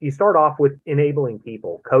you start off with enabling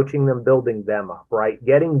people, coaching them, building them up, right?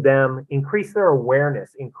 Getting them, increase their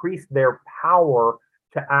awareness, increase their power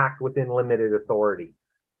to act within limited authority.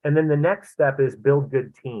 And then the next step is build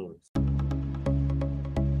good teams.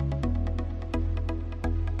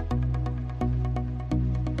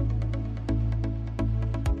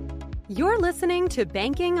 You're listening to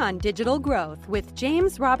Banking on Digital Growth with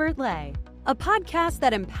James Robert Lay, a podcast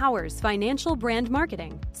that empowers financial brand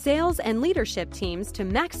marketing, sales, and leadership teams to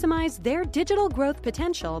maximize their digital growth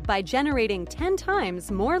potential by generating 10 times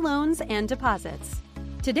more loans and deposits.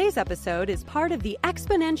 Today's episode is part of the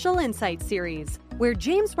Exponential Insight series, where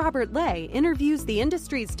James Robert Lay interviews the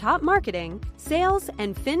industry's top marketing, sales,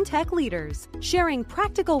 and fintech leaders, sharing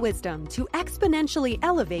practical wisdom to exponentially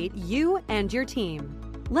elevate you and your team.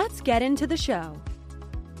 Let's get into the show.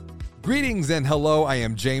 Greetings and hello, I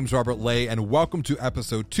am James Robert Lay, and welcome to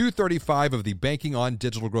episode 235 of the Banking on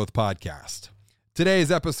Digital Growth podcast. Today's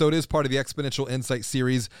episode is part of the Exponential Insight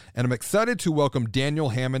series, and I'm excited to welcome Daniel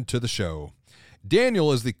Hammond to the show.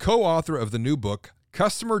 Daniel is the co-author of the new book,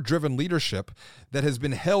 Customer-Driven Leadership, that has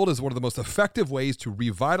been hailed as one of the most effective ways to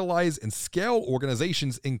revitalize and scale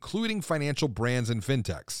organizations, including financial brands and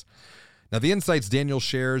fintechs. Now, the insights Daniel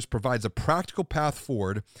shares provides a practical path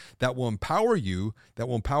forward that will empower you, that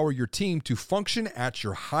will empower your team to function at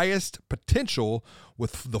your highest potential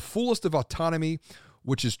with the fullest of autonomy,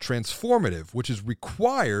 which is transformative, which is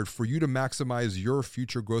required for you to maximize your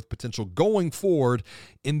future growth potential going forward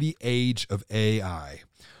in the age of AI.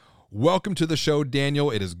 Welcome to the show, Daniel.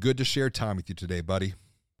 It is good to share time with you today, buddy.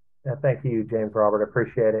 Yeah, thank you, James Robert. I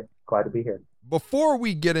appreciate it. Glad to be here. Before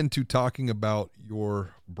we get into talking about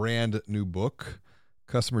your brand new book,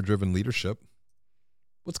 Customer-Driven Leadership,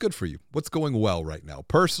 what's good for you? What's going well right now?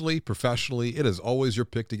 Personally, professionally, it is always your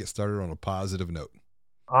pick to get started on a positive note.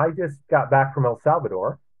 I just got back from El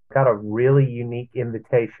Salvador, got a really unique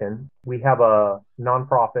invitation. We have a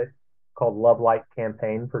nonprofit called Love Light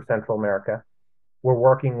Campaign for Central America. We're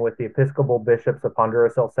working with the Episcopal bishops of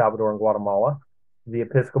Honduras, El Salvador, and Guatemala. The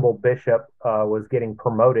Episcopal bishop was getting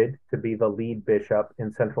promoted to be the lead bishop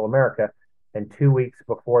in Central America. And 2 weeks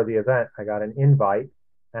before the event, I got an invite,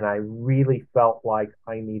 and I really felt like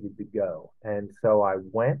I needed to go. And so I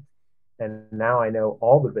went, and now I know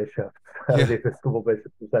all the bishops, the Episcopal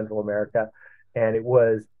bishops of Central America. And it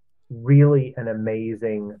was really an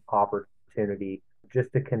amazing opportunity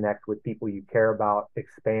just to connect with people you care about,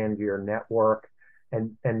 expand your network,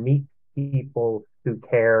 and meet people who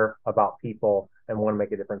care about people and want to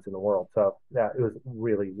make a difference in the world. So yeah, it was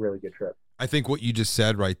really, really good trip. I think what you just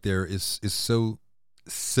said right there is so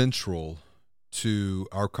central to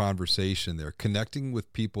our conversation there, connecting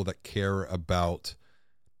with people that care about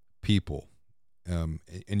people. And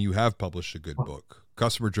you have published a good book,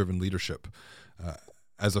 Customer-Driven Leadership.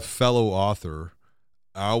 As a fellow author,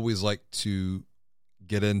 I always like to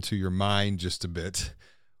get into your mind just a bit.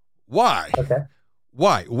 Why? Okay.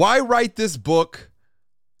 Why? Why write this book,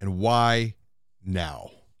 and why now?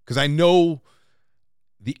 Because I know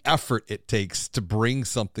the effort it takes to bring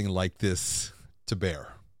something like this to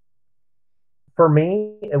bear. For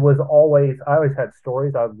me, I always had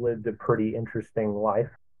stories. I've lived a pretty interesting life.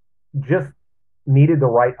 Just needed the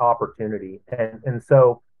right opportunity. And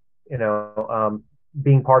so,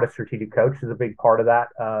 being part of Strategic Coach is a big part of that.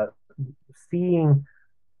 Seeing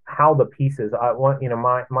how the pieces,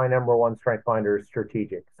 my number one strength finder is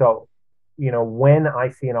strategic. So, when I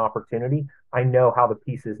see an opportunity, I know how the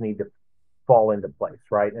pieces need to fall into place,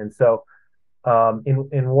 right? And so,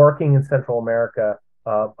 in working in Central America,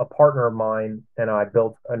 a partner of mine and I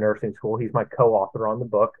built a nursing school. He's my co-author on the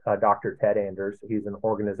book, Dr. Ted Anders. He's an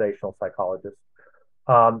organizational psychologist.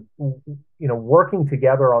 Working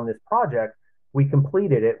together on this project, we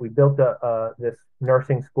completed it. We built this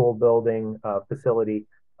nursing school building facility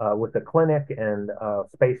with a clinic and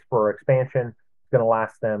space for expansion. It's going to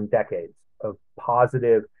last them decades of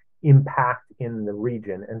positive impact in the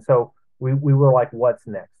region. And so we were like, what's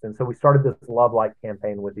next? And so we started this Love Light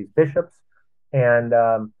campaign with these bishops. And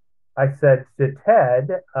I said to Ted,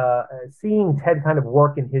 seeing Ted kind of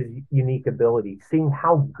work in his unique ability, seeing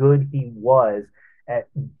how good he was at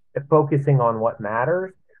focusing on what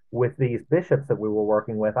matters with these bishops that we were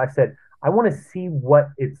working with, I said, I want to see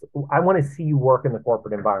you work in the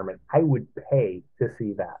corporate environment. I would pay to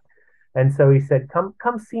see that. And so he said,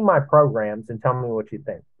 come see my programs and tell me what you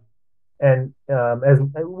think. And as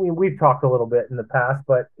we've talked a little bit in the past,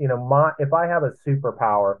 but if I have a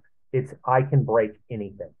superpower, it's I can break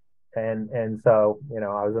anything. And so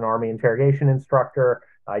I was an Army interrogation instructor.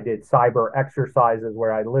 I did cyber exercises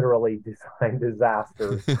where I literally designed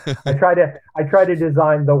disasters. I try to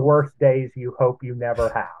design the worst days you hope you never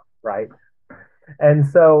have, right? And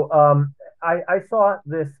so I saw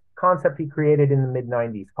this concept he created in the mid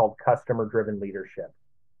 90s called customer driven leadership.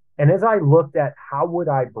 And as I looked at how would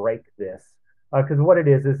I break this, because what it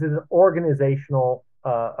is an organizational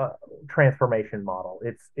transformation model.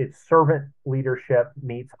 It's servant leadership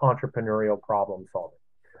meets entrepreneurial problem solving,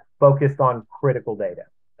 focused on critical data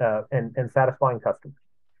and satisfying customers.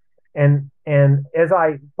 And as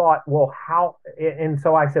I thought, well, how? And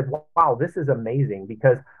so I said, wow, this is amazing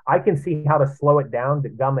because I can see how to slow it down to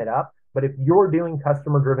gum it up. But if you're doing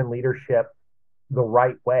customer driven leadership the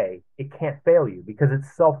right way, it can't fail you because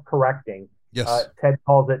it's self-correcting. Yes. Ted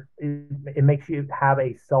calls it makes you have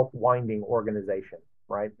a self-winding organization,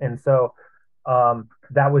 right? And so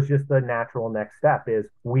that was just the natural next step is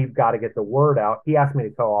we've got to get the word out. He asked me to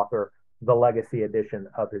co-author the legacy edition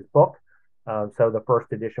of his book. So the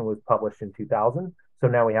first edition was published in 2000. So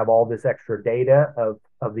now we have all this extra data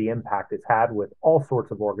of the impact it's had with all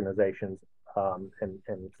sorts of organizations.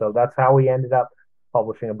 And so that's how we ended up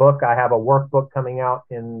publishing a book. I have a workbook coming out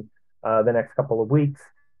in the next couple of weeks.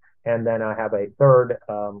 And then I have a third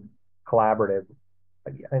collaborative.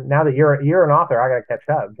 And now that you're an author, I got to catch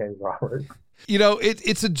up, James Robert.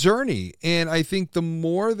 It's a journey. And I think the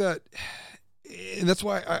more that, and that's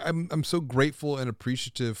why I'm so grateful and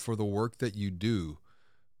appreciative for the work that you do,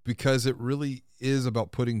 because it really is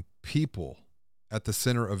about putting people at the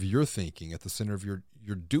center of your thinking, at the center of your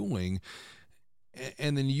doing,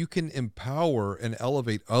 and then you can empower and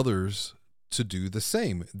elevate others to do the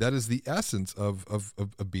same. That is the essence of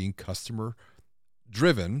being customer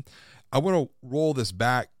driven. I want to roll this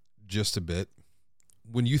back just a bit.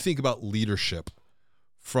 When you think about leadership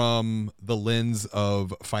from the lens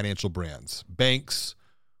of financial brands, banks,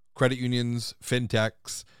 credit unions,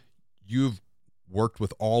 fintechs, you've worked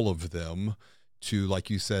with all of them to, like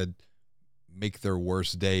you said, make their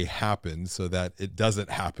worst day happen so that it doesn't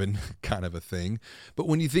happen, kind of a thing. But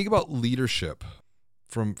when you think about leadership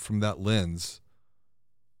from that lens,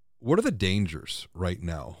 what are the dangers right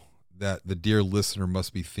now that the dear listener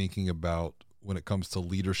must be thinking about when it comes to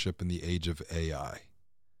leadership in the age of AI?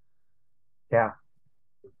 Yeah,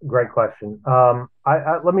 great question.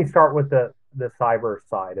 Let me start with the cyber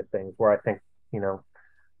side of things, where I think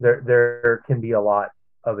there can be a lot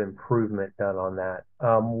of improvement done on that.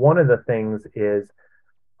 One of the things is,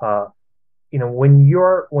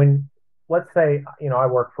 when let's say I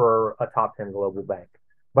work for a top 10 global bank,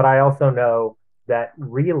 but I also know that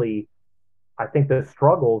really I think the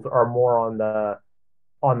struggles are more on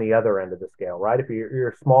the other end of the scale, right? If you're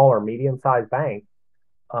a small or medium sized bank,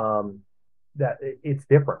 that it's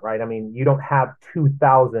different, right? I mean, you don't have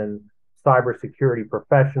 2,000 cybersecurity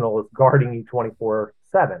professionals guarding you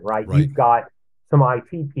 24/7, right? You've got some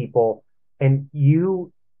IT people, and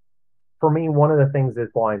for me, one of the things is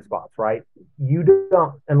blind spots, right? You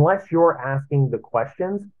don't, unless you're asking the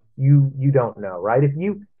questions, you don't know, right? If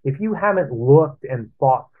you haven't looked and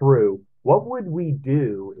thought through what would we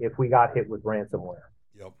do if we got hit with ransomware,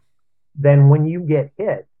 yep, then when you get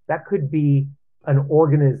hit, that could be an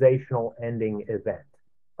organizational ending event,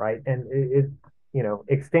 right? And it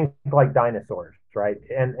extinct like dinosaurs, right?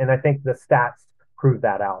 And I think the stats prove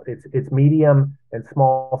that out. It's medium and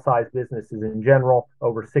small sized businesses in general.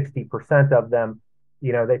 Over 60% of them,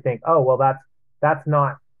 they think, oh well, that's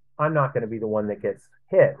not. I'm not going to be the one that gets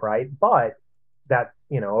hit, right? But that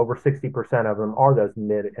over 60% of them are those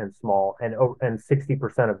mid and small, and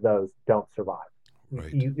 60% of those don't survive.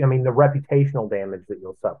 Right. I mean, the reputational damage that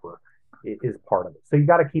you'll suffer is part of it. So you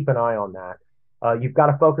got to keep an eye on that. You've got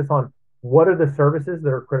to focus on what are the services that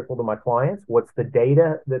are critical to my clients, what's the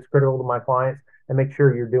data that's critical to my clients, and make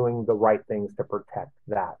sure you're doing the right things to protect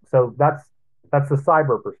that. So that's the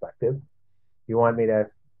cyber perspective. You want to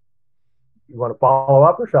follow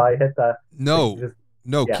up, or shall I hit the?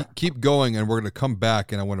 No, yeah. Keep going, and we're going to come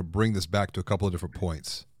back, and I want to bring this back to a couple of different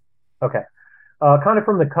points. Okay. Kind of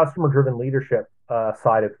from the customer-driven leadership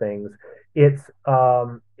side of things, it's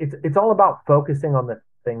all about focusing on the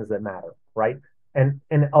things that matter, right? And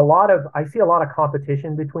I see a lot of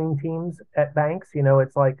competition between teams at banks.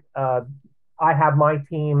 It's like I have my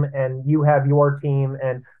team and you have your team,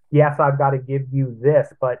 and yes, I've got to give you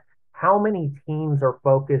this, but how many teams are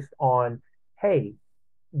focused on, hey,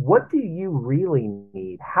 what do you really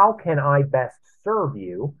need? How can I best serve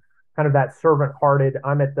you? Kind of that servant-hearted.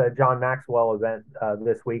 I'm at the John Maxwell event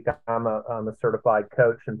this week. I'm a certified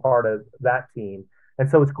coach and part of that team, and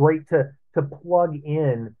so it's great to plug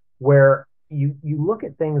in where you look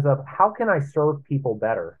at things of how can I serve people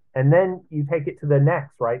better, and then you take it to the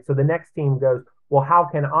next, right? So the next team goes, well, how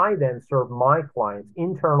can I then serve my clients,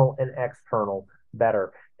 internal and external,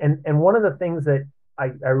 better? And one of the things that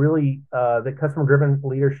I really, the customer driven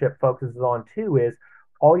leadership focuses on too is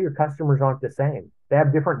all your customers aren't the same. They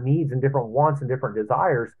have different needs and different wants and different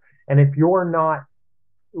desires. And if you're not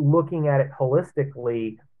looking at it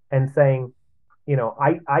holistically and saying,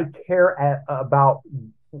 I care about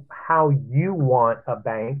how you want a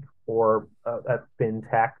bank or a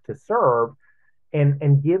fintech to serve,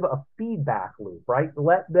 and give a feedback loop, right?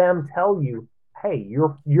 Let them tell you, hey,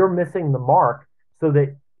 you're missing the mark, so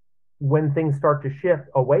that when things start to shift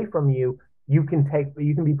away from you, you can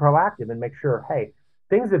be proactive and make sure, hey,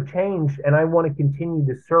 things have changed and I want to continue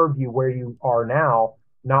to serve you where you are now,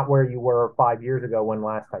 not where you were 5 years ago when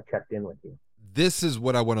last I checked in with you. This is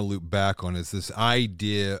what I want to loop back on, is this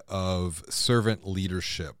idea of servant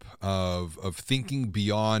leadership, of thinking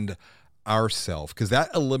beyond ourself, because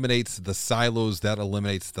that eliminates the silos, that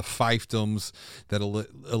eliminates the fiefdoms, that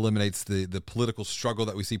eliminates the political struggle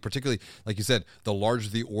that we see, particularly, like you said, the larger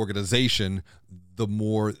the organization, the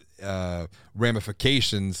more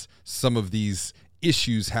ramifications some of these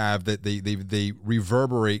issues have, that they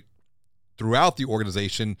reverberate throughout the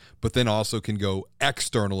organization, but then also can go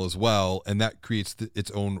external as well, and that creates its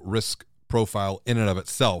own risk profile in and of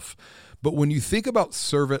itself. But when you think about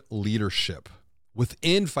servant leadership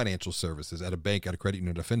within financial services, at a bank, at a credit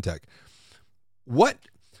union, at a fintech, what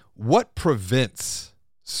prevents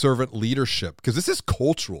servant leadership? Because this is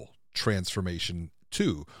cultural transformation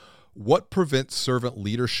too. What prevents servant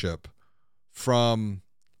leadership from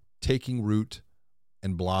taking root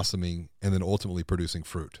and blossoming and then ultimately producing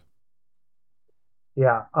fruit?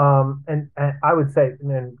 Yeah. And I would say,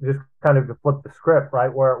 and just kind of to flip the script, right,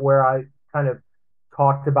 where I kind of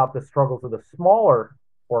talked about the struggles of the smaller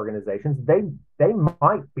organizations, they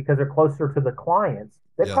might, because they're closer to the clients,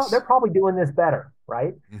 they're probably doing this better,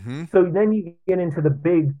 right? Mm-hmm. So then you get into the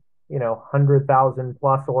big, 100,000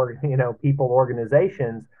 plus people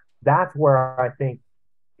organizations. That's where I think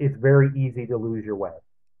it's very easy to lose your way,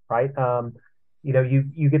 right?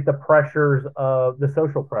 You get the pressures of the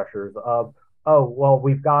social pressures of, oh, well,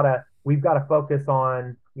 we've got to focus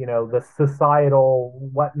on, the societal,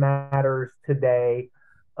 what matters today.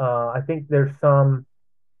 I think there's some,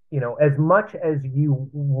 as much as you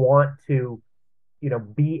want to,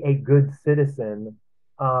 be a good citizen,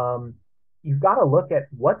 you've got to look at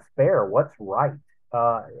what's fair, what's right.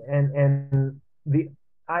 I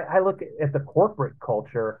look at the corporate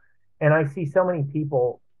culture, and I see so many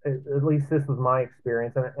people, at least this was my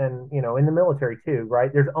experience, and in the military too,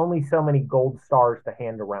 right? There's only so many gold stars to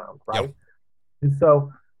hand around, right? Yep. And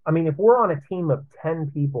so, I mean, if we're on a team of 10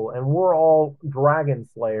 people and we're all dragon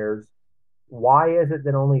slayers, why is it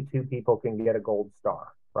that only 2 people can get a gold star,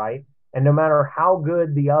 right? And no matter how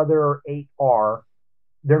good the other 8 are,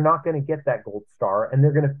 they're not going to get that gold star, and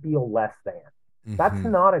they're going to feel less than. Mm-hmm. That's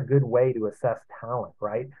not a good way to assess talent,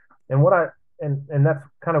 right? And and that's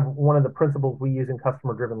kind of one of the principles we use in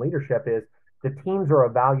customer-driven leadership is the teams are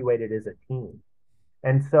evaluated as a team.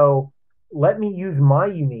 And so let me use my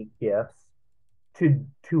unique gifts to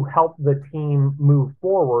help the team move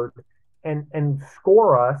forward and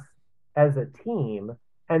score us as a team,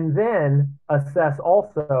 and then assess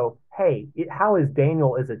also, hey, how is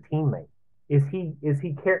Daniel as a teammate? Is he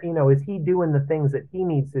doing the things that he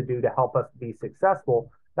needs to do to help us be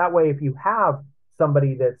successful? That way, if you have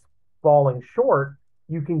somebody that's falling short,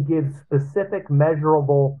 you can give specific,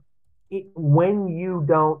 measurable, when you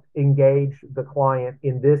don't engage the client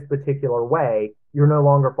in this particular way, you're no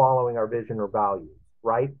longer following our vision or values,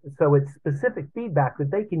 right? So it's specific feedback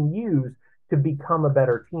that they can use to become a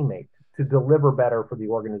better teammate, to deliver better for the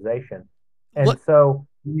organization. And so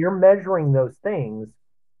you're measuring those things,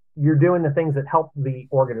 you're doing the things that help the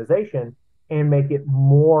organization and make it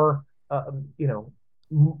more,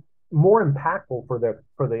 more impactful for the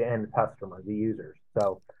end customer, the users.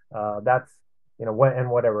 So that's,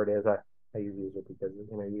 whatever it is, I use user because,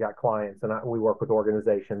 you got clients, and we work with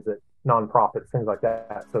organizations, that nonprofits, things like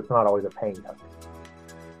that. So it's not always a paying customer.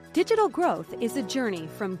 Digital growth is a journey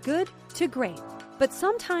from good to great, but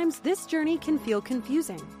sometimes this journey can feel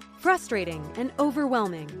confusing, frustrating, and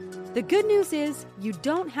overwhelming. The good news is you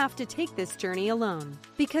don't have to take this journey alone,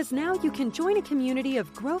 because now you can join a community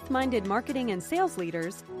of growth-minded marketing and sales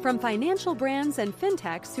leaders from financial brands and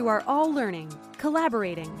fintechs who are all learning,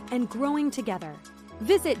 collaborating, and growing together.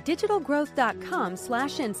 Visit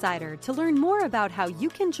digitalgrowth.com/insider to learn more about how you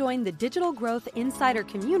can join the Digital Growth Insider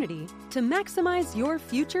community to maximize your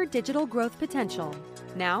future digital growth potential.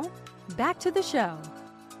 Now, back to the show.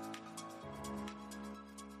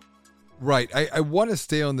 Right. I want to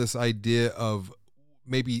stay on this idea of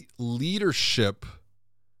maybe leadership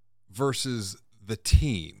versus the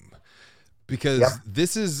team, because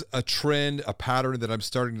this is a trend, a pattern that I'm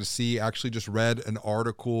starting to see. I actually just read an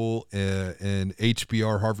article in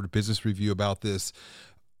HBR, Harvard Business Review, about this,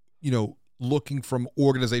 looking from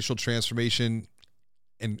organizational transformation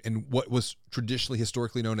and what was traditionally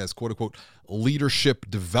historically known as quote unquote leadership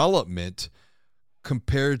development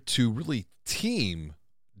compared to really team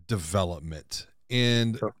development.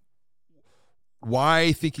 And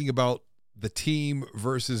why thinking about the team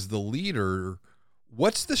versus the leader?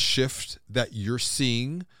 What's the shift that you're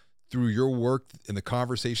seeing through your work and the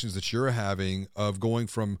conversations that you're having of going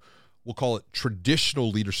from, we'll call it traditional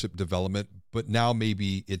leadership development, but now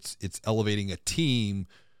maybe it's elevating a team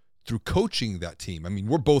through coaching that team? I mean,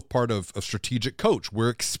 we're both part of a strategic coach. We're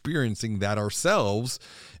experiencing that ourselves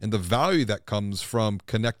and the value that comes from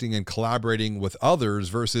connecting and collaborating with others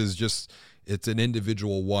versus just it's an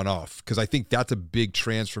individual one-off. Because I think that's a big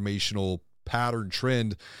transformational pattern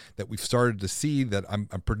trend that we've started to see that I'm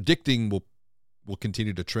predicting will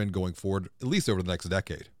continue to trend going forward, at least over the next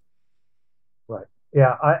decade. Right.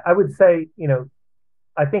 Yeah. I would say,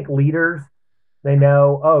 I think leaders, they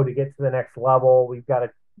know, to get to the next level, we've got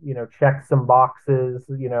to, check some boxes,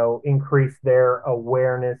 increase their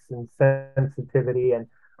awareness and sensitivity.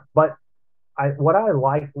 But what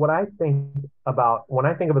I think about when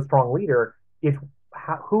I think of a strong leader, it's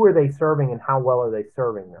who are they serving and how well are they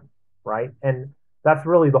serving them, right? And that's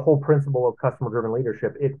really the whole principle of customer-driven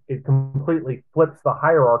leadership. It completely flips the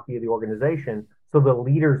hierarchy of the organization, so the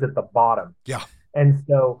leader's at the bottom. Yeah. And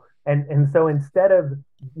so instead of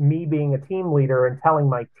me being a team leader and telling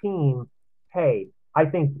my team, hey, I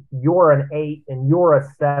think you're an 8 and you're a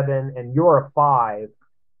 7 and you're a 5,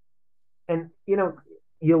 and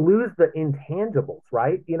you lose the intangibles,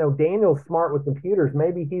 right? Daniel's smart with computers.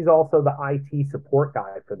 Maybe he's also the IT support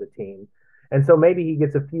guy for the team. And so maybe he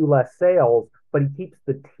gets a few less sales, but he keeps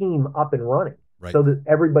the team up and running, right, so that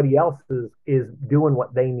everybody else is doing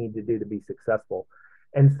what they need to do to be successful.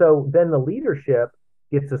 And so then the leadership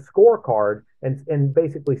gets a scorecard and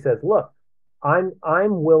basically says, look, I'm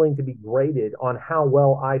willing to be graded on how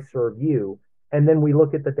well I serve you. And then we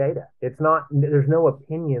look at the data. There's no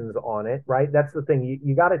opinions on it, right? That's the thing.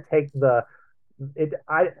 You got to take whether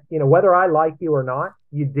I like you or not,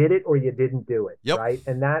 you did it or you didn't do it, right?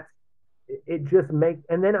 And and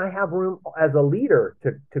then I have room as a leader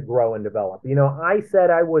to grow and develop. I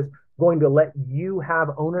said I was going to let you have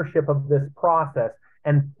ownership of this process,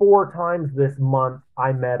 and 4 times this month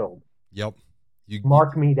I meddled. Yep.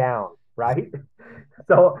 Mark me down, right?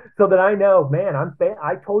 So that I know, man,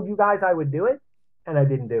 I told you guys I would do it, and I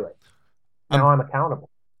didn't do it. Now I'm accountable.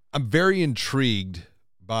 I'm very intrigued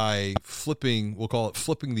by we'll call it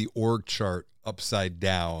flipping the org chart upside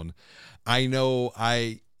down. I know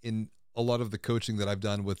in a lot of the coaching that I've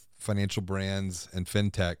done with financial brands and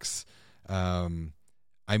fintechs,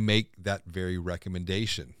 I make that very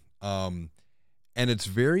recommendation. And it's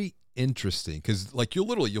very interesting because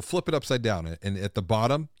you'll flip it upside down, and at the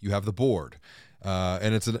bottom you have the board.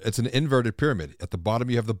 And it's an inverted pyramid. At the bottom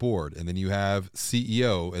you have the board, and then you have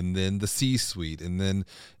CEO, and then the C-suite, and then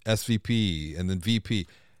SVP, and then VP.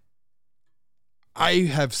 I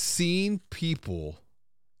have seen people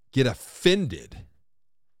get offended.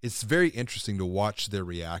 It's very interesting to watch their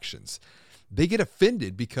reactions. They get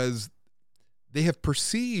offended because they have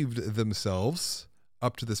perceived themselves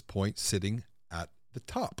up to this point sitting at the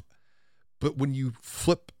top. But when you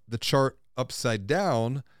flip the chart upside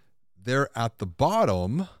down, they're at the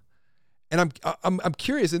bottom. And I'm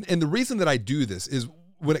curious, and the reason that I do this is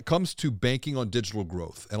when it comes to banking on digital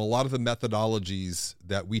growth and a lot of the methodologies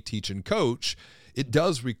that we teach and coach, it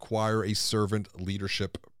does require a servant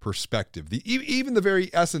leadership perspective. Even the very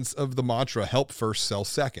essence of the mantra, help first, sell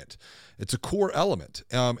second. It's a core element.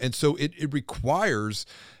 And so it requires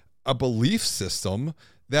a belief system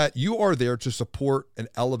that you are there to support and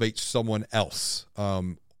elevate someone else,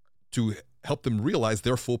 to help them realize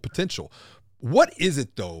their full potential. What is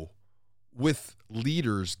it, though, with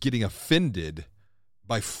leaders getting offended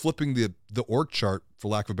by flipping the org chart, for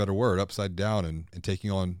lack of a better word, upside down and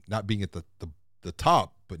taking on not being at the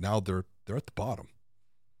top, but now they're at the bottom?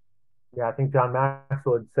 Yeah, I think John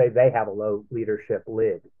Maxwell would say they have a low leadership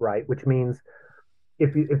lid, right? Which means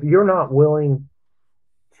if you're not willing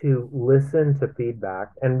to listen to feedback,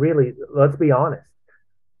 and really, let's be honest,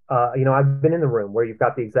 I've been in the room where you've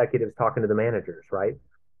got the executives talking to the managers, right?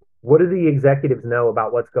 What do the executives know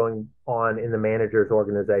about what's going on in the manager's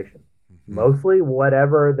organization? Mm-hmm. Mostly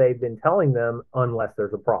whatever they've been telling them, unless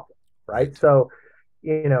there's a problem, right? So,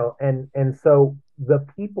 and so the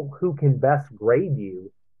people who can best grade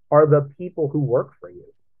you are the people who work for you.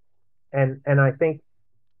 And I think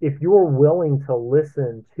if you're willing to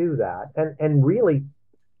listen to that, and really,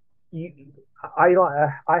 you, I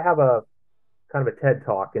have a kind of a TED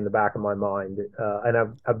talk in the back of my mind,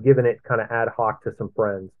 and I've given it kind of ad hoc to some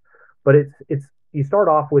friends. But it's you start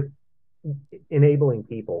off with enabling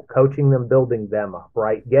people, coaching them, building them up,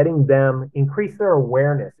 right? Getting them increase their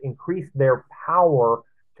awareness, increase their power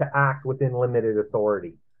to act within limited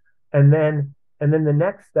authority. And then the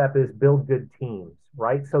next step is build good teams,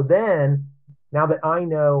 right? So then now that I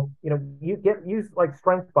know, you use like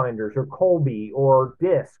Strength Finders or Colby or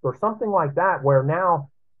DISC or something like that, where now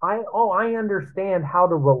I understand how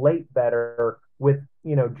to relate better with,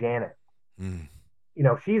 Janet. Mm.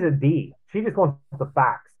 She's a D. She just wants the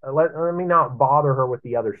facts. Let me not bother her with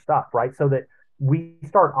the other stuff, right? So that we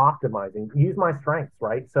start optimizing, use my strengths,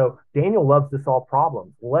 right? So Daniel loves to solve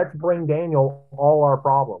problems. Let's bring Daniel all our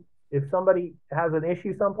problems. If somebody has an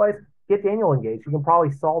issue someplace, get Daniel engaged. You can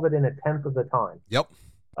probably solve it in a tenth of the time. Yep.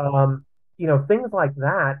 Things like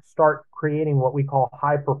that start creating what we call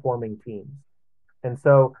high performing teams. And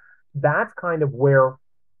so that's kind of where,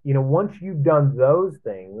 once you've done those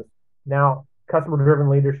things, now customer driven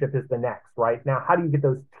leadership is the next, right? Now, how do you get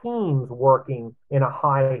those teams working in a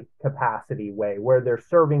high capacity way where they're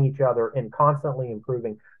serving each other and constantly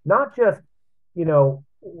improving, not just,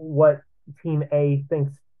 what team A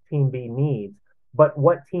thinks team B needs, but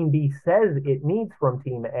what team B says it needs from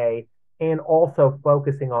team A, and also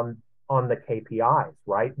focusing on the KPIs,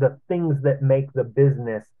 right? The things that make the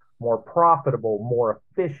business more profitable, more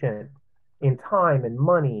efficient in time and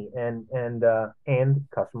money and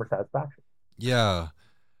customer satisfaction. Yeah.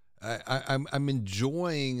 I'm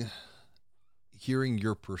enjoying hearing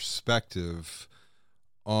your perspective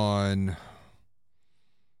on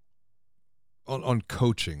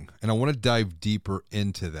coaching, and I want to dive deeper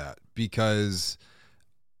into that because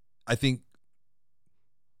I think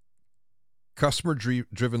customer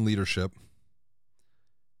driven leadership,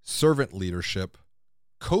 servant leadership,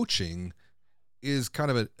 coaching is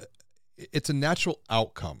kind of it's a natural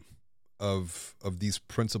outcome of these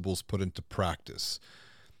principles put into practice.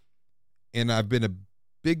 And I've been a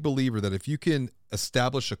big believer that if you can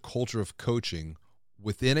establish a culture of coaching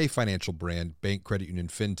within a financial brand, bank, credit union,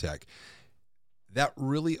 fintech, that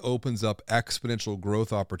really opens up exponential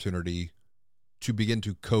growth opportunity to begin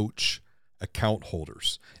to coach account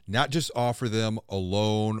holders, not just offer them a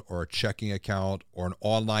loan or a checking account or an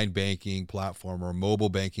online banking platform or a mobile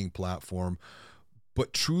banking platform,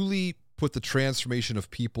 but truly put the transformation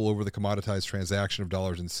of people over the commoditized transaction of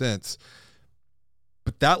dollars and cents.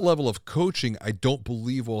 But that level of coaching, I don't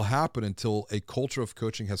believe will happen until a culture of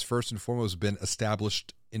coaching has first and foremost been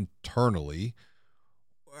established internally.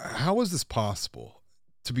 How is this possible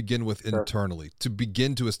to begin with internally, to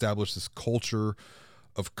begin to establish this culture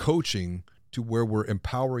of coaching to where we're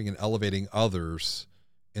empowering and elevating others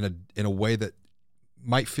in a way that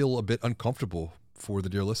might feel a bit uncomfortable for the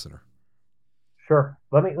dear listener? Sure.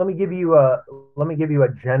 Let me give you a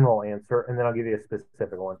general answer, and then I'll give you a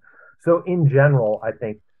specific one. So in general, I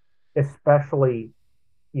think, especially,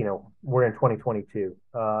 we're in 2022,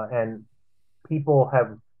 and people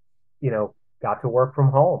have, got to work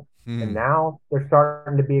from home, and now they're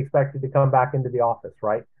starting to be expected to come back into the office,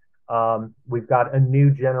 right? We've got a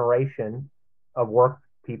new generation of work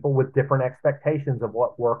people with different expectations of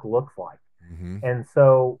what work looks like. Mm-hmm. And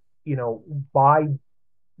so,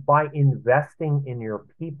 by investing in your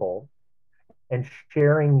people and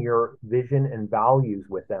sharing your vision and values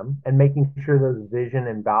with them and making sure those vision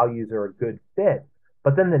and values are a good fit.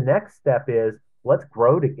 But then the next step is let's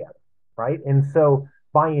grow together, right? And so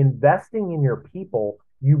by investing in your people,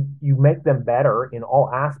 you make them better in all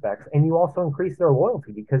aspects, and you also increase their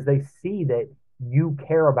loyalty because they see that you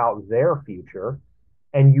care about their future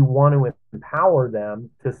and you want to empower them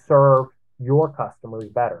to serve your customers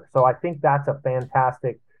better. So I think that's a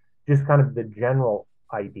fantastic, just kind of the general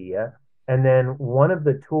idea. And then one of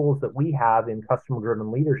the tools that we have in customer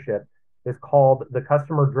driven leadership is called the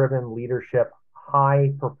Customer Driven Leadership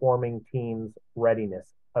High Performing Teams Readiness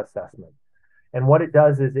Assessment. And what it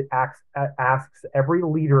does is it asks every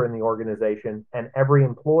leader in the organization and every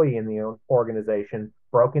employee in the organization,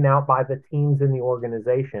 broken out by the teams in the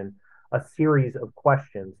organization, a series of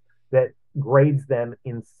questions that grades them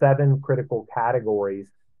in 7 critical categories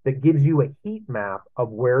that gives you a heat map of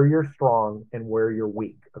where you're strong and where you're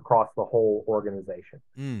weak across the whole organization.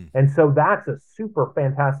 And so that's a super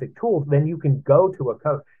fantastic tool. Then you can go to a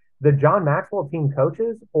coach. The John Maxwell team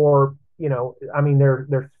coaches, or,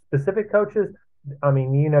 they're specific coaches.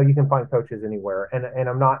 You can find coaches anywhere. And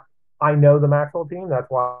I know the Maxwell team. That's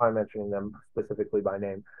why I'm mentioning them specifically by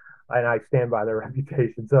name. And I stand by their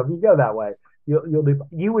reputation. So if you go that way,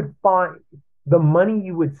 you would find the money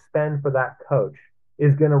you would spend for that coach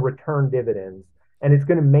is going to return dividends. and it's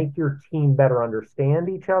going to make your team better understand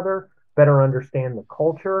each other, better understand the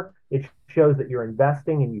culture. It shows that you're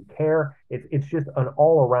investing and you care. It's just an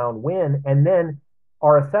all around win. And then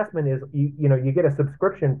our assessment is you get a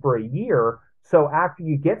subscription for a year. So after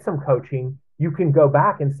you get some coaching, you can go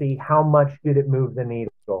back and see how much did it move the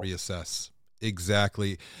needle. Reassess.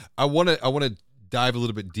 Exactly. I want to dive a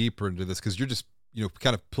little bit deeper into this because you're just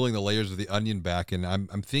kind of pulling the layers of the onion back, and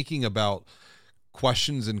I'm thinking about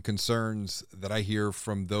questions and concerns that I hear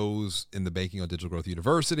from those in the Banking on Digital Growth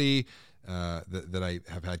University, that I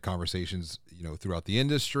have had conversations, throughout the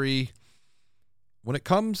industry. When it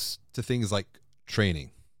comes to things like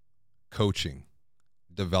training, coaching,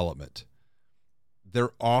 development,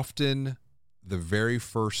 they're often the very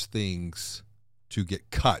first things to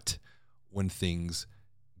get cut when things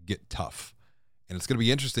get tough. And it's going to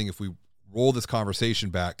be interesting if we roll this conversation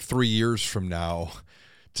back 3 years from now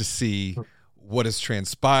to see what has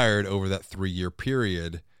transpired over that 3-year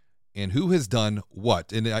period and who has done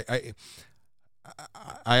what. And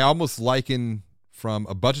I almost liken, from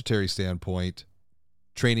a budgetary standpoint,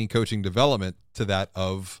 training, coaching, development to that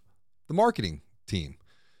of the marketing team,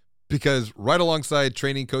 because right alongside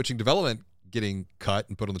training, coaching, development getting cut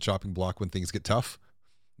and put on the chopping block when things get tough,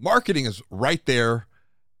 marketing is right there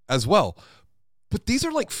as well. But these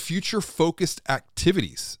are like future focused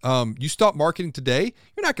activities. You stop marketing today,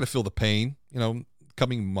 you're not going to feel the pain,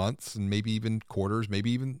 coming months and maybe even quarters,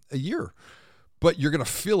 maybe even a year, but you're going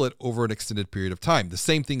to feel it over an extended period of time. The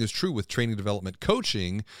same thing is true with training, development,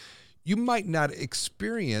 coaching. You might not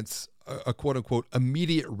experience a quote unquote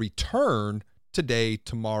immediate return today,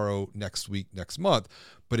 tomorrow, next week, next month.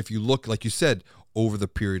 But if you look, like you said, over the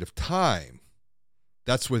period of time,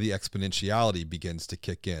 that's where the exponentiality begins to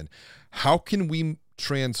kick in. How can we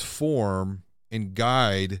transform and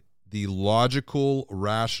guide the logical,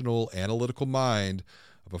 rational, analytical mind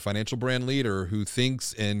of a financial brand leader who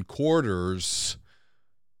thinks in quarters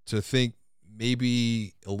to think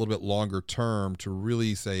maybe a little bit longer term, to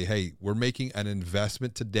really say, hey, we're making an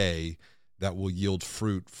investment today that will yield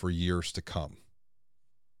fruit for years to come?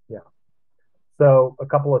 Yeah. So a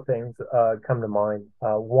couple of things come to mind.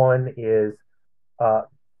 One is,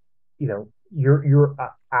 you're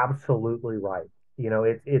absolutely right.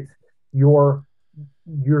 It's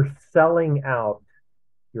you're selling out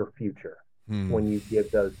your future when you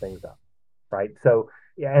give those things up, right? So,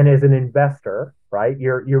 and as an investor, right,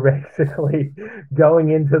 you're basically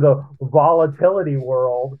going into the volatility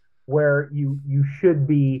world where you should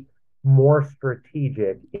be more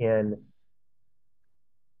strategic in.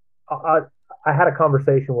 I had a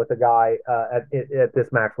conversation with a guy at this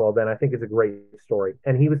Maxwell event. I think it's a great story.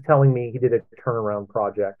 And he was telling me he did a turnaround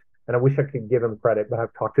project. And I wish I could give him credit, but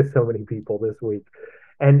I've talked to so many people this week.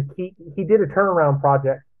 And he did a turnaround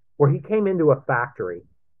project where he came into a factory,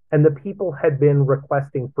 and the people had been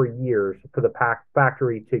requesting for years for the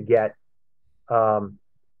factory to get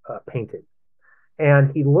painted.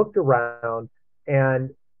 And he looked around,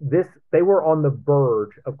 and they were on the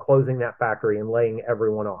verge of closing that factory and laying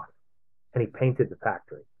everyone off. And he painted the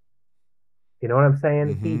factory. You know what I'm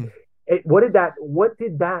saying? Mm-hmm. What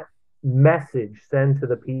did that message send to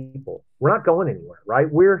the people? We're not going anywhere, right?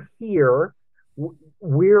 We're here.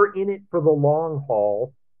 We're in it for the long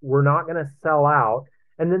haul. We're not going to sell out.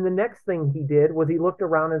 And then the next thing he did was he looked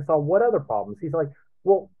around and saw what other problems. He's like,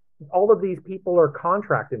 well, all of these people are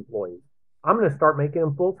contract employees. I'm going to start making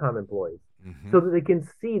them full-time employees so that they can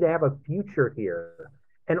see they have a future here.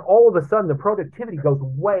 And all of a sudden, the productivity goes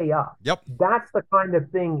way up. Yep. That's the kind of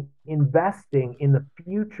thing investing in the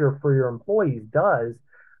future for your employees does.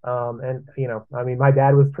 And my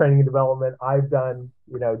dad was training and development. I've done,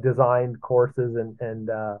 designed courses and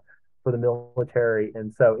for the military,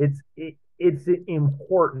 and so it's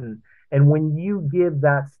important. And when you give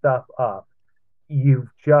that stuff up,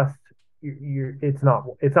 it's not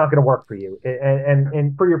going to work for you,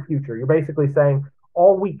 and for your future. You're basically saying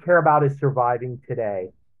all we care about is surviving today.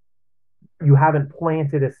 You haven't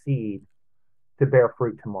planted a seed to bear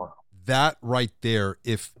fruit tomorrow. That right there,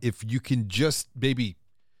 if you can just maybe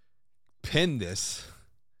pin this,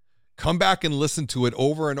 come back and listen to it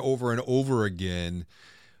over and over and over again,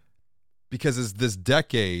 because as this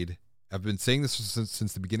decade, I've been saying this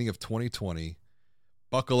since the beginning of 2020,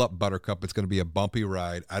 buckle up, Buttercup. It's going to be a bumpy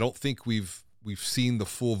ride. I don't think we've seen the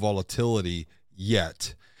full volatility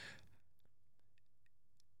yet.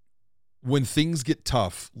 When things get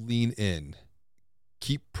tough, lean in,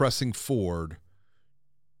 keep pressing forward.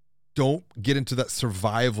 Don't get into that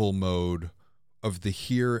survival mode of the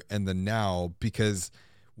here and the now, because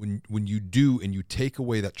when you do, and you take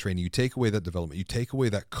away that training, you take away that development, you take away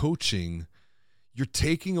that coaching, you're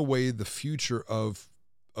taking away the future of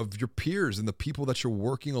of your peers and the people that you're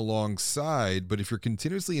working alongside. But if you're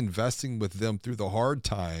continuously investing with them through the hard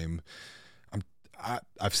time,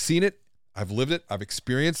 I've seen it, I've lived it, I've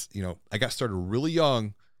experienced, I got started really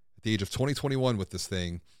young at the age of 21 with this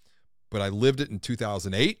thing, but I lived it in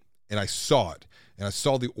 2008 and I saw it. And I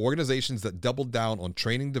saw the organizations that doubled down on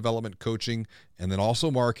training, development, coaching, and then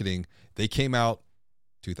also marketing. They came out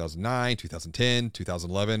 2009, 2010,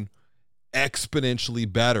 2011,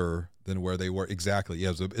 exponentially better than where they were. Exactly.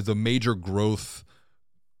 Yeah, it's a major growth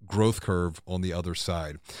curve on the other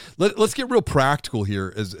side. Let's get real practical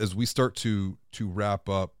here as we start to wrap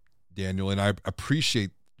up, Daniel. And I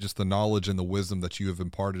appreciate just the knowledge and the wisdom that you have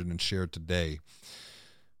imparted and shared today.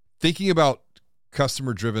 Thinking about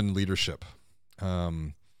customer-driven leadership,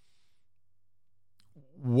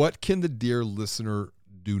 what can the dear listener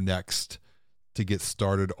do next to get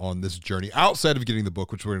started on this journey outside of getting the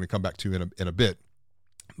book, which we're going to come back to in a bit?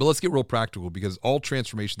 But let's get real practical, because all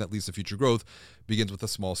transformation that leads to future growth begins with a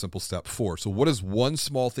small, simple step forward. So what is one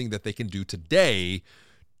small thing that they can do today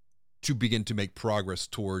to begin to make progress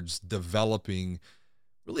towards developing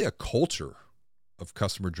really a culture of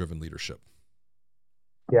customer-driven leadership?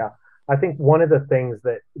 Yeah, I think one of the things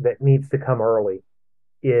that needs to come early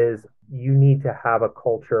is you need to have a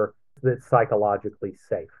culture that's psychologically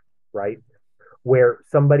safe, right? Where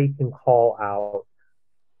somebody can call out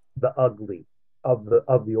the ugly of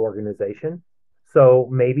the organization. So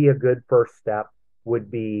maybe a good first step would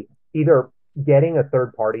be either getting a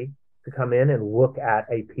third party to come in and look at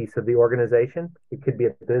a piece of the organization. It could be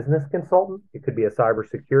a business consultant, it could be a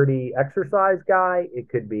cybersecurity exercise guy, it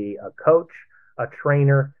could be a coach, a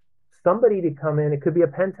trainer, somebody to come in. It could be a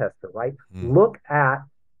pen tester, right? Look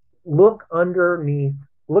underneath,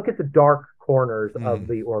 look at the dark corners of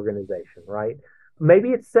the organization, right? Maybe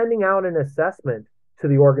it's sending out an assessment to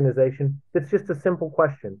the organization that's just a simple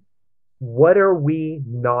question. What are we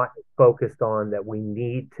not focused on that we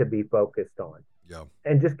need to be focused on? Yeah.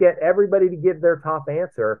 And just get everybody to give their top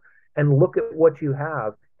answer and look at what you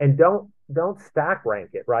have, and don't stack rank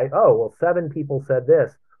it, right? Oh, well, 7 people said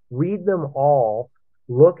this. Read them all,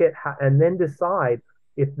 look at how, and then decide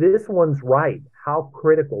if this one's right, how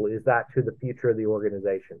critical is that to the future of the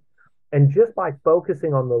organization? And just by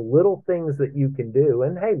focusing on the little things that you can do,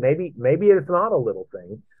 and hey, maybe it's not a little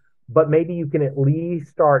thing, but maybe you can at least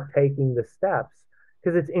start taking the steps,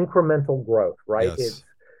 because it's incremental growth, right? Yes.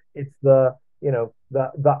 It's the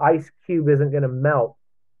ice cube isn't going to melt,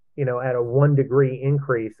 at a 1 degree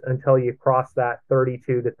increase until you cross that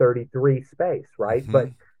 32 to 33 space, right? But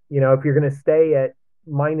if you're going to stay at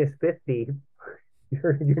minus 50,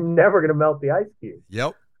 you're never going to melt the ice cube.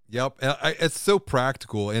 Yep. It's so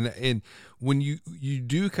practical. And when you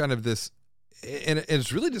do kind of this, and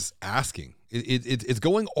it's really just asking, it's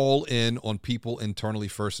going all in on people internally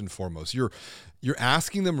first and foremost. You're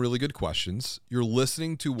asking them really good questions. You're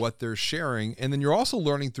listening to what they're sharing. And then you're also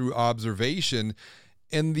learning through observation.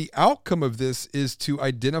 And the outcome of this is to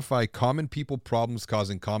identify common people problems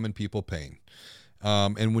causing common people pain.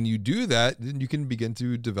 And when you do that, then you can begin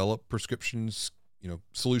to develop prescriptions,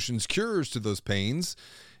 solutions, cures to those pains.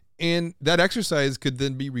 And that exercise could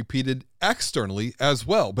then be repeated externally as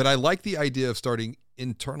well. But I like the idea of starting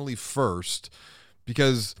internally first,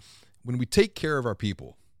 because when we take care of our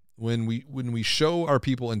people, when we show our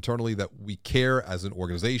people internally that we care as an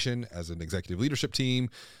organization, as an executive leadership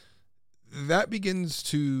team, that begins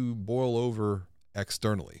to boil over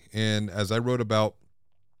externally. And as I wrote about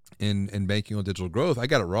in Banking on Digital Growth, I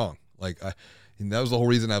got it wrong. And that was the whole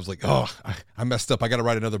reason I was like, I messed up. I got to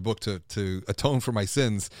write another book to atone for my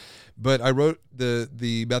sins. But I wrote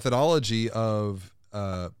the methodology of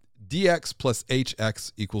DX plus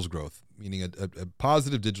HX equals growth, meaning a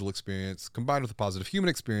positive digital experience combined with a positive human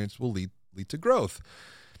experience will lead to growth.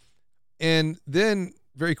 And then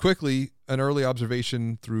very quickly, an early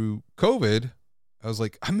observation through COVID, I was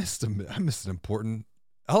like, I missed an important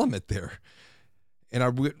element there. And I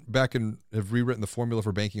went back and have rewritten the formula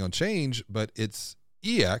for banking on change, but it's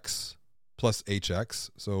EX plus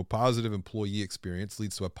HX. So positive employee experience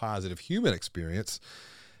leads to a positive human experience.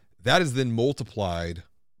 That is then multiplied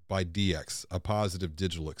by DX, a positive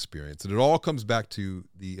digital experience. And it all comes back to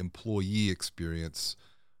the employee experience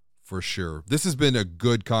for sure. This has been a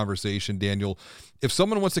good conversation, Daniel. If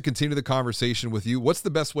someone wants to continue the conversation with you, what's the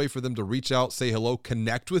best way for them to reach out, say hello,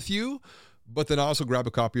 connect with you, but then also grab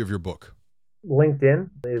a copy of your book? LinkedIn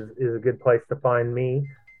is a good place to find me.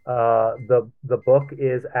 The book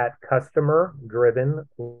is at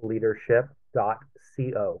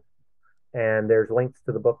customerdrivenleadership.co, and there's links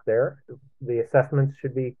to the book there. The assessments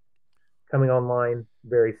should be coming online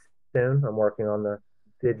very soon. I'm working on the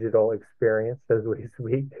digital experience as we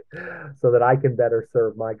speak so that I can better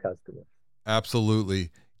serve my customers.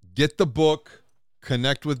 Absolutely. Get the book,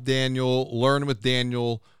 connect with Daniel, learn with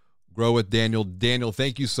Daniel, grow with Daniel. Daniel,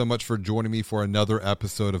 thank you so much for joining me for another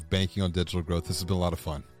episode of Banking on Digital Growth. This has been a lot of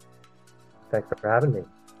fun. Thanks for having me.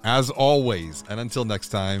 As always, and until next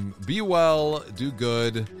time, be well, do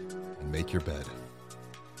good, and make your bed.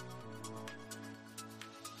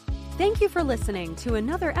 Thank you for listening to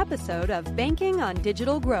another episode of Banking on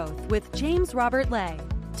Digital Growth with James Robert Lay.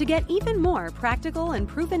 To get even more practical and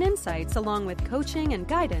proven insights along with coaching and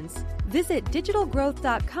guidance, visit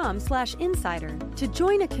digitalgrowth.com/insider to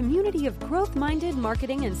join a community of growth-minded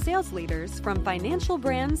marketing and sales leaders from financial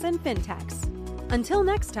brands and fintechs. Until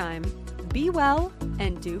next time, be well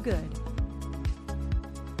and do good.